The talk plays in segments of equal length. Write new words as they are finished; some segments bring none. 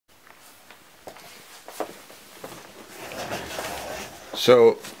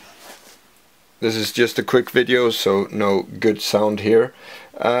So this is just a quick video, so no good sound here.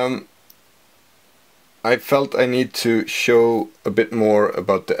 I felt I need to show a bit more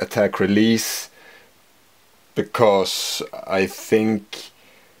about the attack release, because I think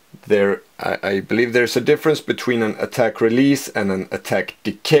I believe there's a difference between an attack release and an attack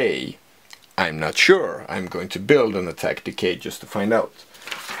decay. I'm not sure. I'm going to build an attack decay just to find out.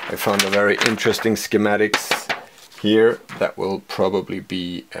 I found a very interesting schematics here that will probably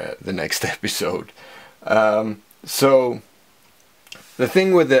be the next episode. So the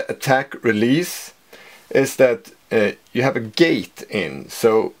thing with the attack release is that you have a gate in,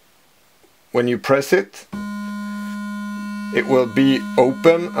 so when you press it, it will be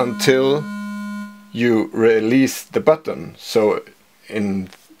open until you release the button. So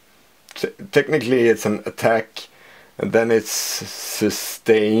technically it's an attack, and then it's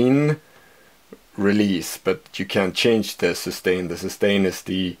sustain release, but you can't change the sustain. The sustain is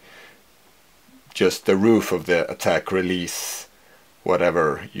just the roof of the attack release,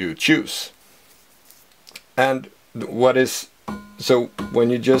 whatever you choose. And so when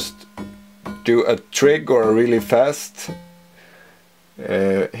you just do a trig or a really fast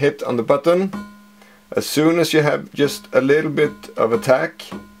hit on the button, as soon as you have just a little bit of attack,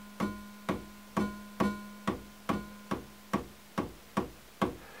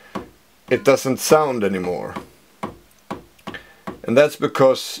 it doesn't sound anymore. And that's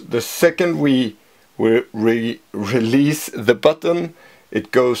because the second we release the button,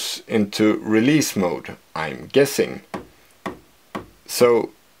 it goes into release mode, I'm guessing.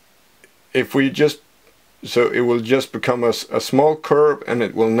 So if we so it will just become a small curve, and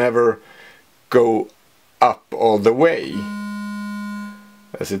it will never go up all the way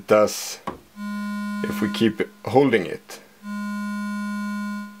as it does if we keep holding it.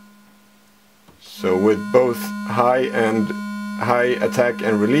 So with both high attack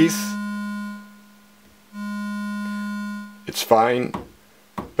and release, it's fine,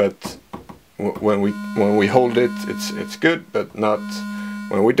 but when we hold it, it's good, but not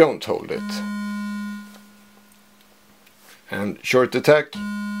when we don't hold it. And short attack,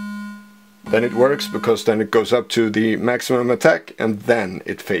 then it works, because then it goes up to the maximum attack and then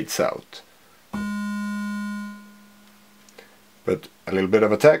it fades out. But a little bit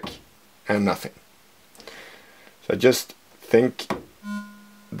of attack and nothing. So I just think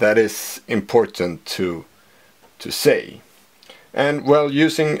that is important to say. And while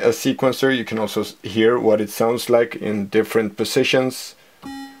using a sequencer, you can also hear what it sounds like in different positions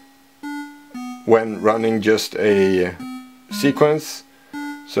when running just a sequence.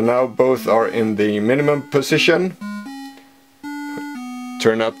 So now both are in the minimum position.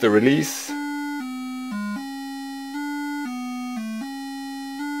 Turn up the release.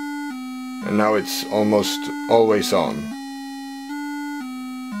 And now it's almost always on.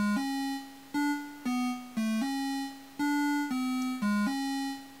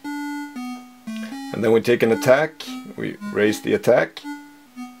 And then we take an attack, we raise the attack,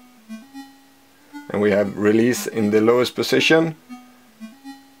 and we have release in the lowest position,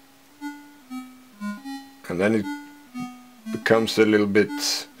 and then it becomes a little bit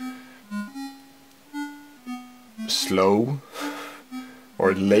slow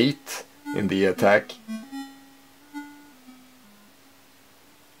or late in the attack,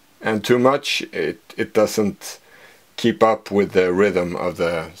 and too much, it doesn't keep up with the rhythm of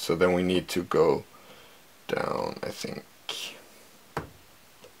so then we need to go down, I think.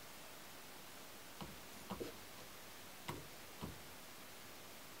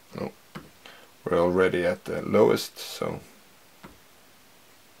 No, we're already at the lowest, so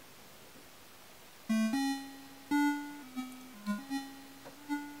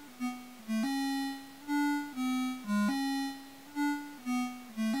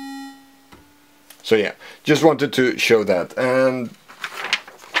yeah, just wanted to show that. And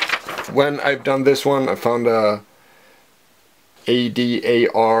when I've done this one, I found a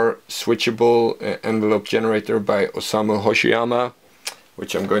ADSR switchable envelope generator by Osamu Hoshiyama,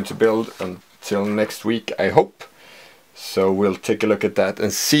 which I'm going to build until next week, I hope. So we'll take a look at that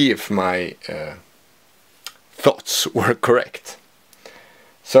and see if my thoughts were correct.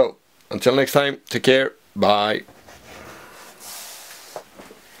 So until next time, take care, bye.